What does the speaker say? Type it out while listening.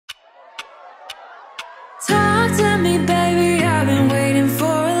Talk to me, baby, I've been waiting for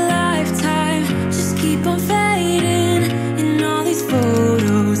a lifetime. Just keep on fading in all these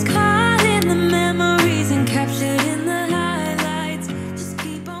photos, caught in the memories and captured in the highlights. Just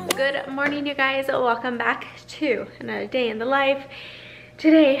keep on. Good morning, you guys. Welcome back to another day in the life.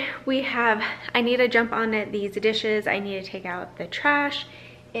 Today I need to jump on these dishes. I need to take out the trash.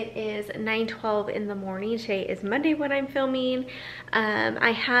 It is 9:12 in the morning. Today is Monday when I'm filming.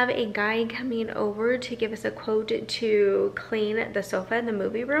 I have a guy coming over to give us a quote to clean the sofa in the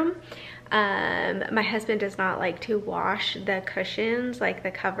movie room. My husband does not like to wash the cushions, like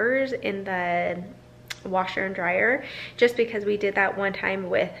the covers, in the washer and dryer, just because we did that one time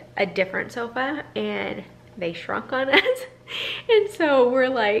with a different sofa and they shrunk on us. And so we're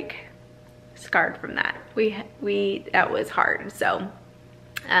like scarred from that. That was hard. So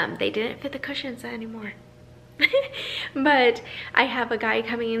they didn't fit the cushions anymore. But I have a guy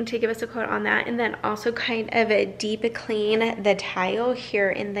coming in to give us a quote on that, and then also kind of a deep clean the tile here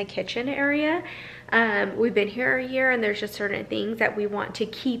in the kitchen area. We've been here a year and there's just certain things that we want to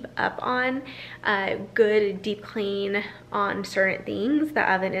keep up on. Good deep clean on certain things.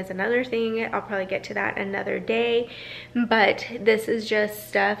 The oven is another thing. I'll probably get to that another day, but this is just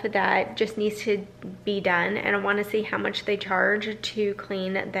stuff that just needs to be done, and I want to see how much they charge to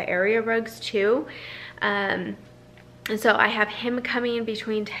clean the area rugs too. And so I have him coming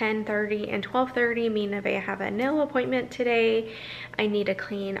between 10:30 and 12:30. Me and Nevaeh have a nail appointment today. I need to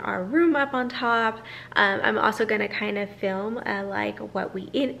clean our room up on top. I'm also gonna kind of film like what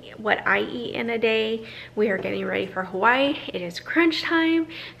I eat in a day. We are getting ready for Hawaii. It is crunch time,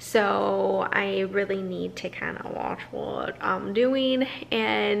 so I really need to kind of watch what I'm doing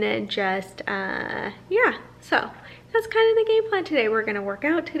and just yeah. So that's kind of the game plan today. We're gonna work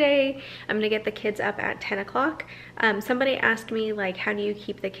out today. I'm gonna get the kids up at 10 o'clock. Somebody asked me, like, how do you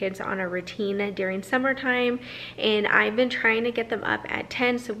keep the kids on a routine during summertime? And I've been trying to get them up at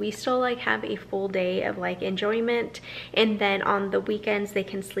 10, so we still like have a full day of like enjoyment. And then on the weekends, they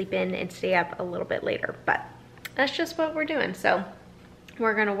can sleep in and stay up a little bit later. But that's just what we're doing. So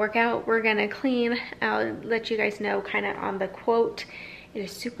we're gonna work out, we're gonna clean. I'll let you guys know kind of on the quote. It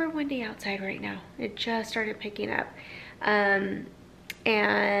is super windy outside right now. It just started picking up. And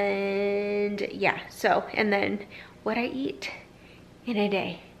yeah, so, and then what I eat in a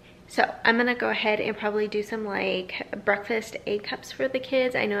day. So I'm gonna go ahead and probably do some like breakfast egg cups for the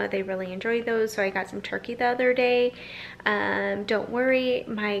kids. I know they really enjoy those, so I got some turkey the other day. Don't worry,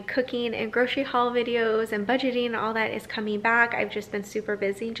 my cooking and grocery haul videos and budgeting and all that is coming back. I've just been super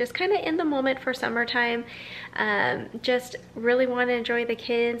busy, just kind of in the moment for summertime. Just really want to enjoy the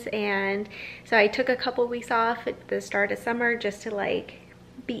kids, and so I took a couple weeks off at the start of summer just to like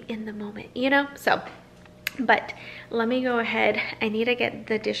be in the moment, you know? So but let me go ahead. I need to get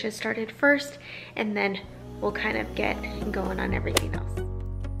the dishes started first, and then we'll kind of get going on everything else.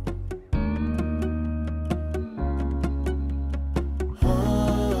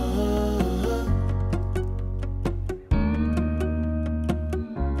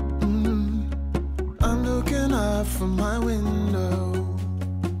 I'm looking up from my window.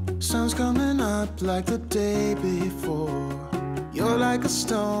 Sun's coming up like the day before. You're like a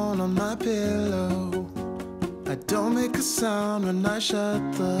stone on my pillow. I don't make a sound when I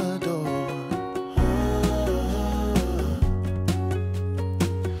shut the door.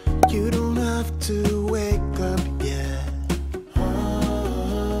 You don't have to wake up yet.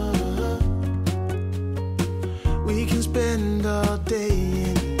 We can spend all day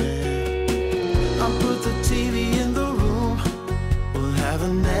in bed. I'll put the TV in the room. We'll have a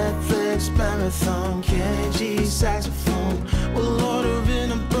Netflix marathon. Kenny G saxophone. We'll order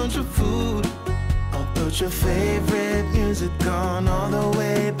in a bunch of food. Put your favorite music on all the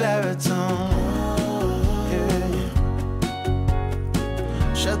way baritone. Yeah.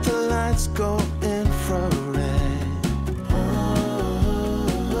 Shut the lights, go infrared.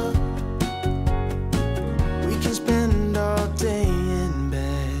 We can spend all day in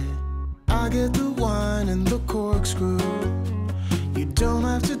bed. I get the wine and the corkscrew. You don't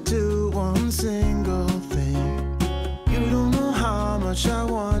have to do one single thing. You don't know how much I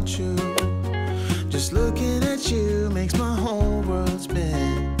want you. Just looking at you makes my whole world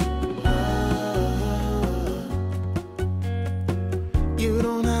spin. You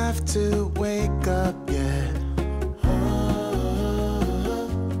don't have to wake up yet.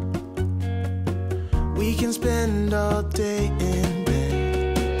 We can spend all day in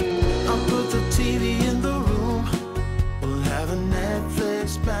bed. I'll put the TV in the room. We'll have a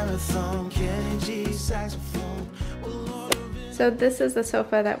Netflix marathon. Kenny G saxophone. So this is the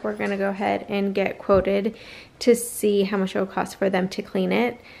sofa that we're gonna go ahead and get quoted to see how much it will cost for them to clean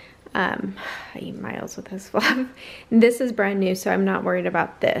it. I eat miles with this fluff. This is brand new, so I'm not worried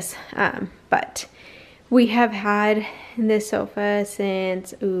about this. But we have had this sofa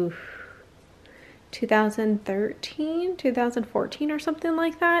since 2013, 2014 or something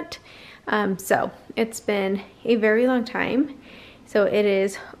like that. So it's been a very long time. So it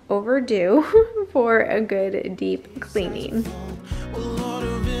is overdue for a good deep cleaning. We'll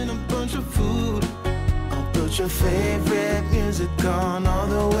order in a bunch of food. I'll put your favorite music on all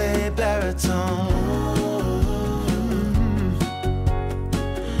the way baritone.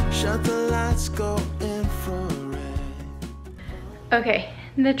 Shut the lights, go infrared. Okay,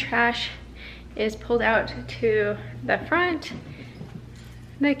 the trash is pulled out to the front.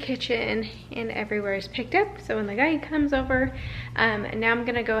 The kitchen and everywhere is picked up, so when the guy comes over, now I'm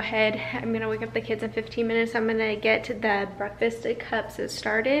gonna go ahead, I'm gonna wake up the kids in 15 minutes. I'm gonna get the breakfast cups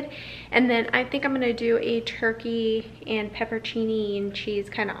started, and then I think I'm gonna do a turkey and pepperoni and cheese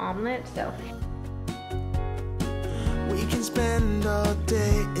kind of omelet. So We can spend all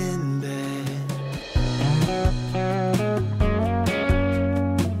day in bed.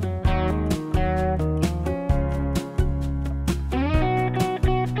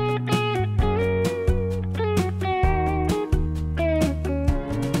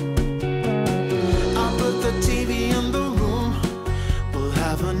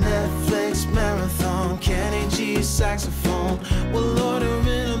 Saxophone. We'll order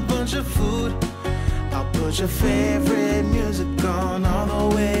in a bunch of food. I'll put your favorite music on all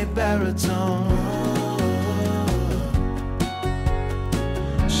the way baritone.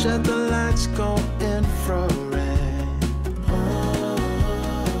 Shut the lights, go infrared.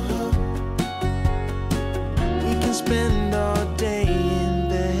 We can spend all day in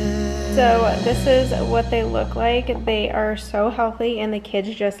bed. So this is what they look like. They are so healthy and the kids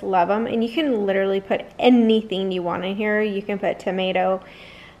just love them. And you can literally put anything you want in here. You can put tomato,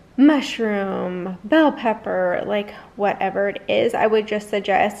 mushroom, bell pepper, like whatever it is. I would just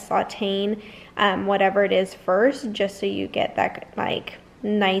suggest sauteing whatever it is first, just so you get that like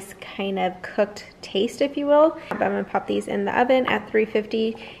nice kind of cooked taste, if you will. I'm gonna pop these in the oven at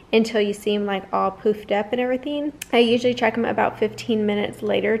 350 until you see them like all poofed up and everything. I usually check them about 15 minutes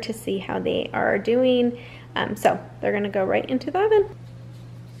later to see how they are doing. So they're gonna go right into the oven.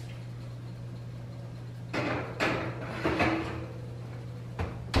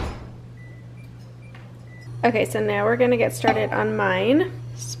 Okay, so now we're gonna get started on mine.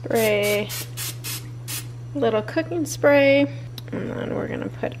 Spray, little cooking spray. And then we're gonna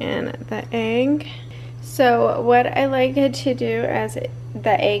put in the egg. So what I like to do as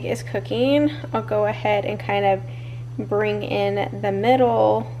the egg is cooking, I'll go ahead and kind of bring in the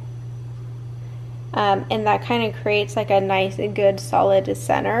middle, and that kind of creates like a nice, good, solid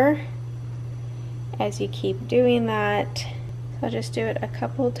center as you keep doing that. So I'll just do it a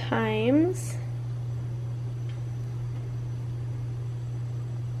couple times.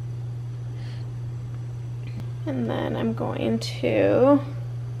 And then I'm going to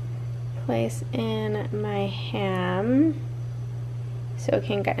place in my ham so it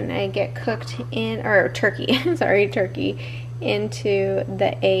can get cooked in, or turkey, sorry, turkey, into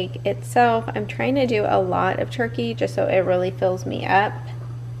the egg itself. I'm trying to do a lot of turkey just so it really fills me up.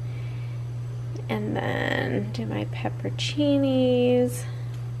 And then do my pepperoncinis.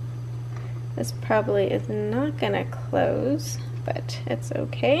 This probably is not gonna close, but it's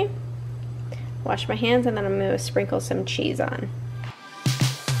okay. Wash my hands, and then I'm going to sprinkle some cheese on.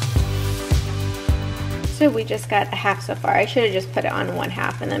 So we just got a half so far. I should have just put it on one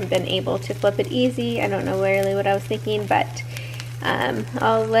half and then been able to flip it easy. I don't know really what I was thinking, but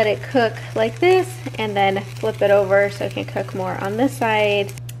I'll let it cook like this and then flip it over so it can cook more on this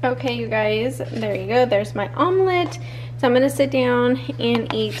side. Okay, you guys, there you go. There's my omelet. So I'm going to sit down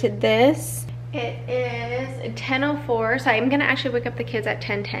and eat this. It is 10:04, so I'm gonna actually wake up the kids at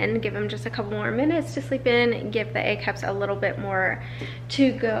 10:10, give them just a couple more minutes to sleep in, give the egg cups a little bit more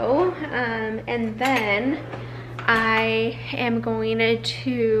to go, and then I am going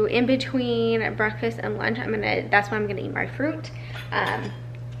to, in between breakfast and lunch, that's when I'm gonna eat my fruit,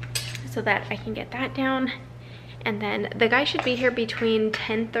 so that I can get that down. And then the guy should be here between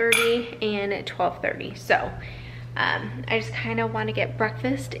 10:30 and 12:30, so I just kind of want to get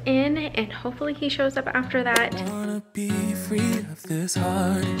breakfast in, and hopefully he shows up after that. I wanna be free of this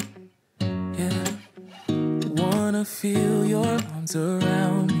heart, yeah. Wanna feel your arms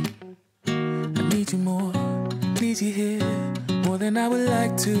around me. I need you more, need you here, more than I would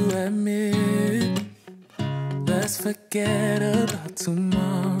like to admit. Let's forget about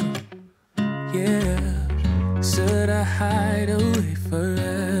tomorrow, yeah. Should I hide away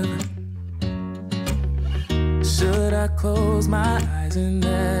forever? Should I close my eyes and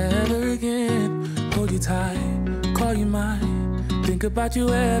never tight, call you mine, think about you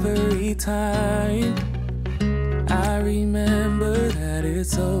every time. I remember that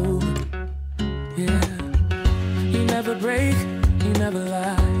it's over, yeah. You never break, you never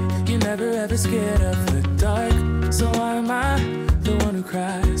lie, you never ever scared of the dark. So why am I the one who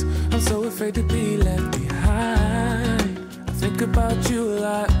cries? I'm so afraid to be left behind. I think about you a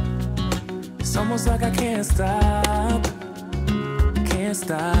lot, it's almost like I can't stop,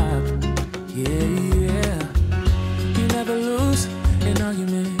 yeah, yeah. You never lose an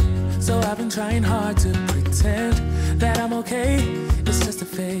argument, so I've been trying hard to pretend that I'm okay. It's just a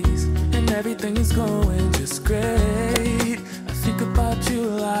phase, and everything is going just great. I think about you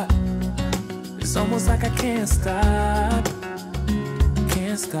a lot, it's almost like I can't stop,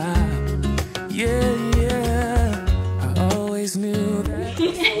 yeah, yeah. I always knew that.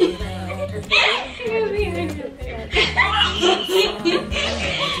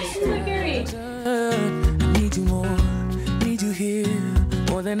 I need you more, need you here,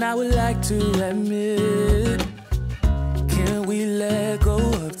 more than I would like to admit. Can we let go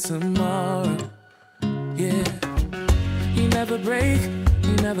of tomorrow? Yeah. You never break,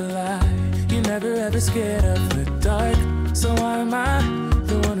 you never lie, you never ever scared of the dark. So why am I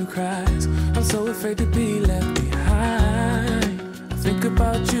the one who cries? I'm so afraid to be left behind. I think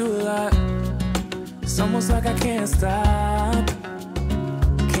about you a lot, it's almost like I can't stop,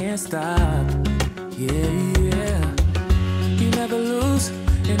 yeah, yeah. You never lose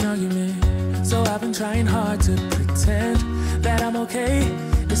an argument, so I've been trying hard to pretend that I'm okay.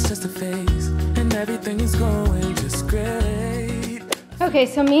 It's just a phase, and everything is going just great. Okay,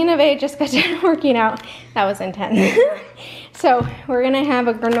 so me and Ave just got done working out. That was intense. So we're gonna have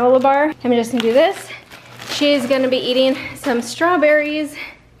a granola bar. I'm just gonna do this. She's gonna be eating some strawberries,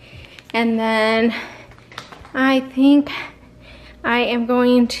 and then I think I am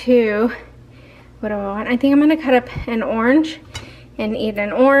going to, what do I want? I think I'm gonna cut up an orange and eat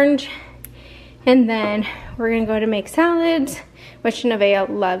an orange. And then we're gonna go to make salads, which Nevaeh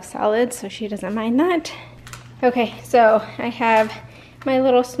loves salads, so she doesn't mind that. Okay, so I have my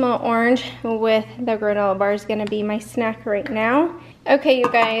little small orange with the granola bar is gonna be my snack right now. Okay, you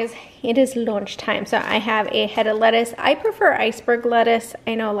guys, it is lunchtime. So I have a head of lettuce. I prefer iceberg lettuce.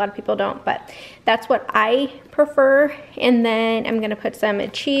 I know a lot of people don't, but that's what I prefer. And then I'm gonna put some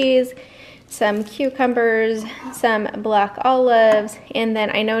cheese, some cucumbers, some black olives, and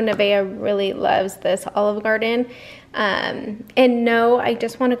then I know Nevaeh really loves this Olive Garden. And no, I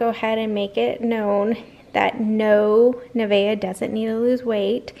just wanna go ahead and make it known that no, Nevaeh doesn't need to lose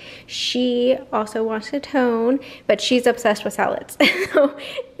weight. She also wants to tone, but she's obsessed with salads. So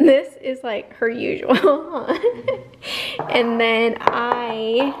this is like her usual. And then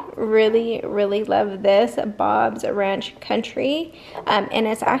I really, really love this Bob's Ranch Country. And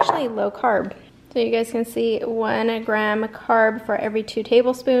it's actually low carb. So you guys can see 1 gram carb for every 2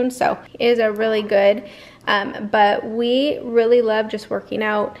 tablespoons. So it is a really good, but we really love just working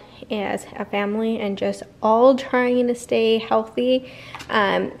out as a family and just all trying to stay healthy.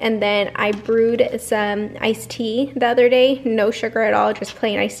 And then I brewed some iced tea the other day, no sugar at all, just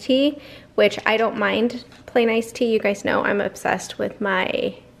plain iced tea, which I don't mind plain iced tea. You guys know I'm obsessed with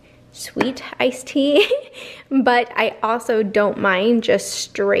my sweet iced tea, but I also don't mind just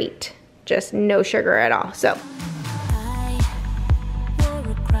straight, just no sugar at all. So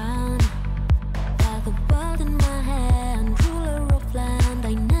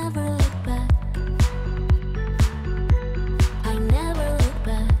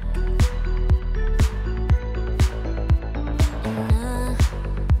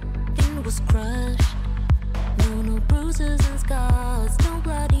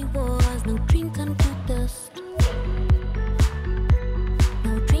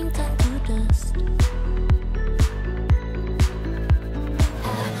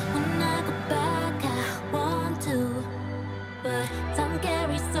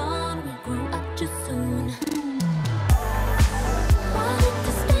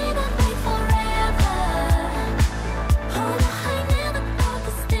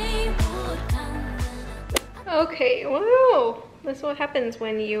okay, wow. This is what happens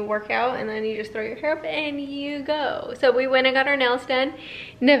when you work out and then you just throw your hair up and you go. So we went and got our nails done.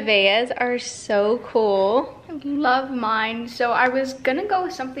 Nevaeh's are so cool. I love mine. So I was gonna go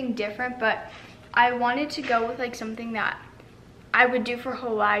with something different, but I wanted to go with like something that I would do for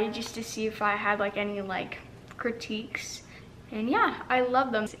Hawaii just to see if I had like any like critiques. And yeah, I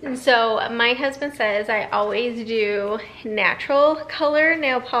love them. And so my husband says I always do natural color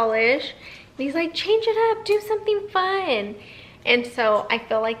nail polish. And he's like, change it up, do something fun. And so I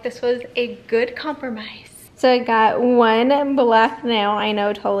feel like this was a good compromise. So I got one black nail. I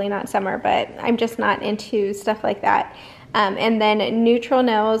know, totally not summer, but I'm just not into stuff like that. And then neutral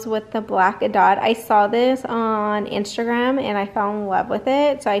nails with the black dot. I saw this on Instagram and I fell in love with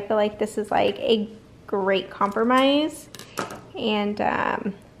it. So I feel like this is like a great compromise. And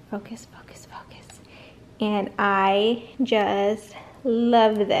focus. And I just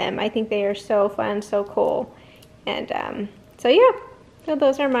love them. I think they are so fun, so cool. And so yeah. So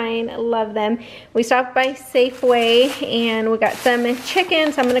those are mine, love them. We stopped by Safeway and we got some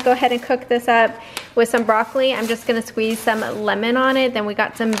chicken. So I'm gonna go ahead and cook this up with some broccoli. I'm just gonna squeeze some lemon on it. Then we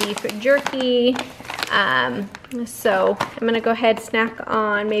got some beef jerky. So I'm gonna go ahead, snack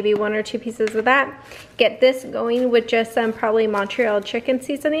on maybe 1 or 2 pieces of that. Get this going with just some probably Montreal chicken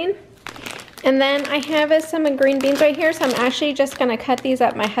seasoning. And then I have some green beans right here, so I'm actually just gonna cut these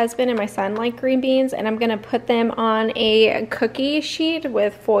up. My husband and my son like green beans, and I'm gonna put them on a cookie sheet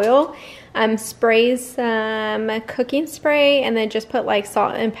with foil. Spray some cooking spray, and then just put like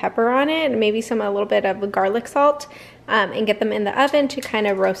salt and pepper on it, and maybe a little bit of garlic salt, and get them in the oven to kind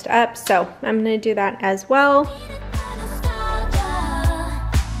of roast up. So I'm gonna do that as well.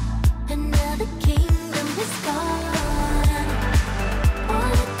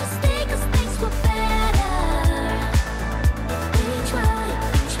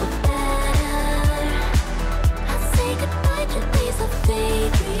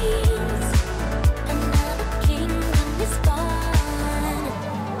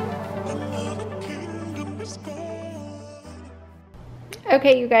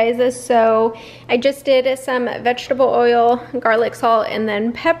 Okay, you guys, so I just did some vegetable oil, garlic salt, and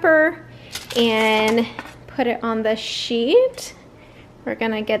then pepper, and put it on the sheet. We're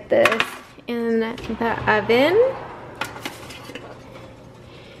gonna get this in the oven.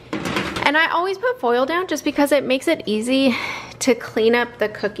 And I always put foil down just because it makes it easy to clean up the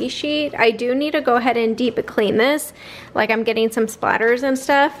cookie sheet. I do need to go ahead and deep clean this, like I'm getting some splatters and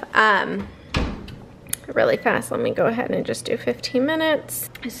stuff. Really fast. Let me go ahead and just do 15 minutes.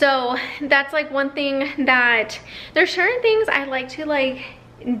 So that's like one thing that there's certain things I like to like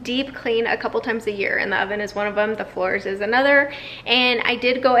deep clean a couple times a year, and the oven is one of them, the floors is another. And I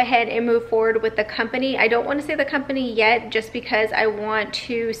did go ahead and move forward with the company. I don't want to say the company yet just because I want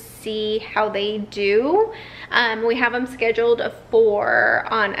to see how they do. We have them scheduled for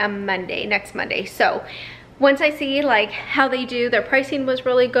on a Monday, next Monday. So once I see like how they do, their pricing was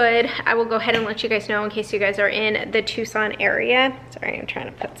really good. I will go ahead and let you guys know in case you guys are in the Tucson area. Sorry, I'm trying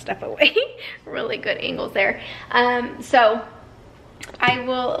to put stuff away. Really good angles there. So I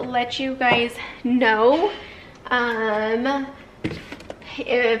will let you guys know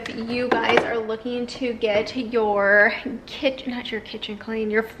if you guys are looking to get your kitchen, not your kitchen clean,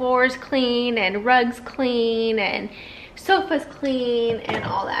 your floors clean and rugs clean and sofas clean and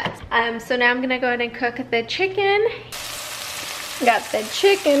all that. So now I'm gonna go ahead and cook the chicken. Got the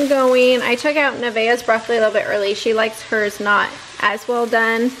chicken going. I took out Nevaeh's broccoli a little bit early. She likes hers not as well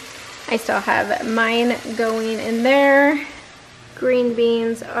done. I still have mine going in there. Green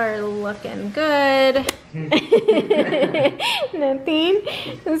beans are looking good. Nothing.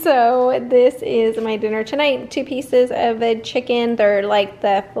 So this is my dinner tonight. 2 pieces of the chicken. They're like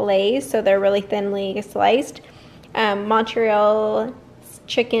the fillets, so they're really thinly sliced. Montreal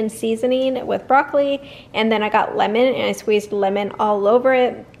chicken seasoning with broccoli, and then I got lemon and I squeezed lemon all over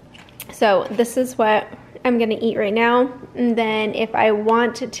it. So this is what I'm gonna eat right now, and then if I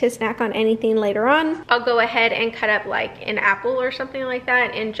want to snack on anything later on, I'll go ahead and cut up like an apple or something like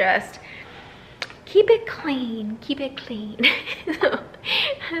that and just keep it clean, So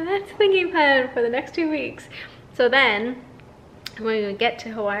that's the game plan for the next 2 weeks. So then when we get to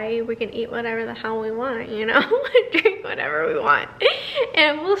Hawaii, we can eat whatever the hell we want, you know? Drink whatever we want.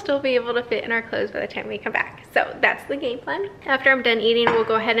 And we'll still be able to fit in our clothes by the time we come back. So that's the game plan. After I'm done eating, we'll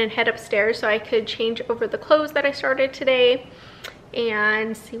go ahead and head upstairs so I could change over the clothes that I started today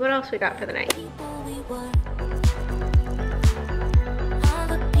and see what else we got for the night.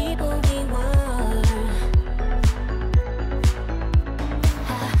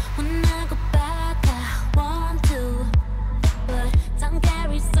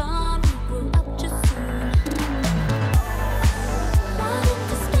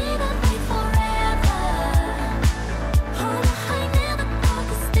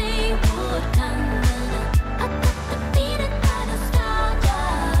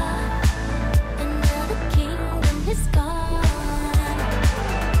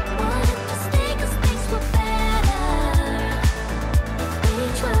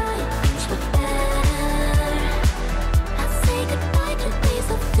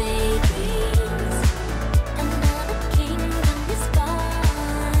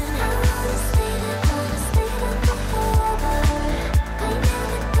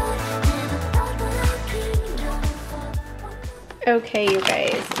 Okay, you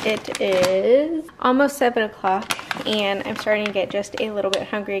guys, it is almost 7 o'clock and I'm starting to get just a little bit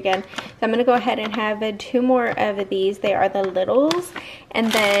hungry again. So I'm gonna go ahead and have 2 more of these. They are the littles.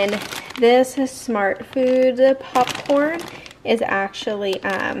 And then this Smart Food popcorn is actually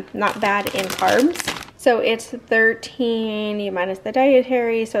not bad in carbs. So it's 13, you minus the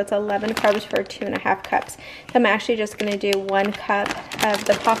dietary, so it's 11 carbs for 2.5 cups. So I'm actually just gonna do 1 cup of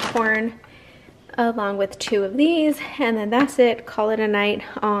the popcorn along with 2 of these, and then that's it. Call it a night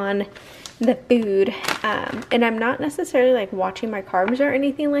on the food. And I'm not necessarily like watching my carbs or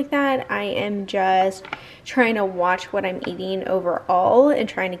anything like that. I am just trying to watch what I'm eating overall and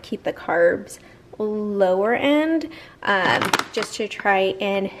trying to keep the carbs lower end, just to try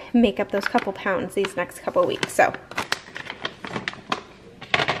and make up those couple pounds these next couple weeks.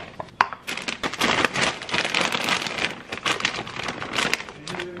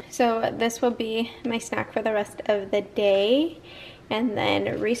 So this will be my snack for the rest of the day and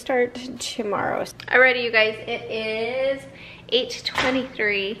then restart tomorrow. Alrighty, you guys, it is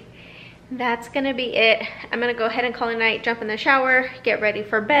 8:23. That's gonna be it. I'm gonna go ahead and call it a night, jump in the shower, get ready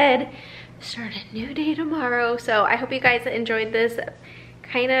for bed, start a new day tomorrow. So I hope you guys enjoyed this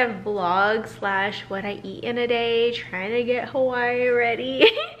kind of vlog slash what I eat in a day, trying to get Hawaii ready.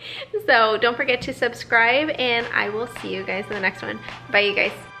 So don't forget to subscribe and I will see you guys in the next one. Bye, you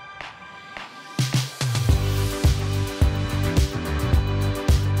guys.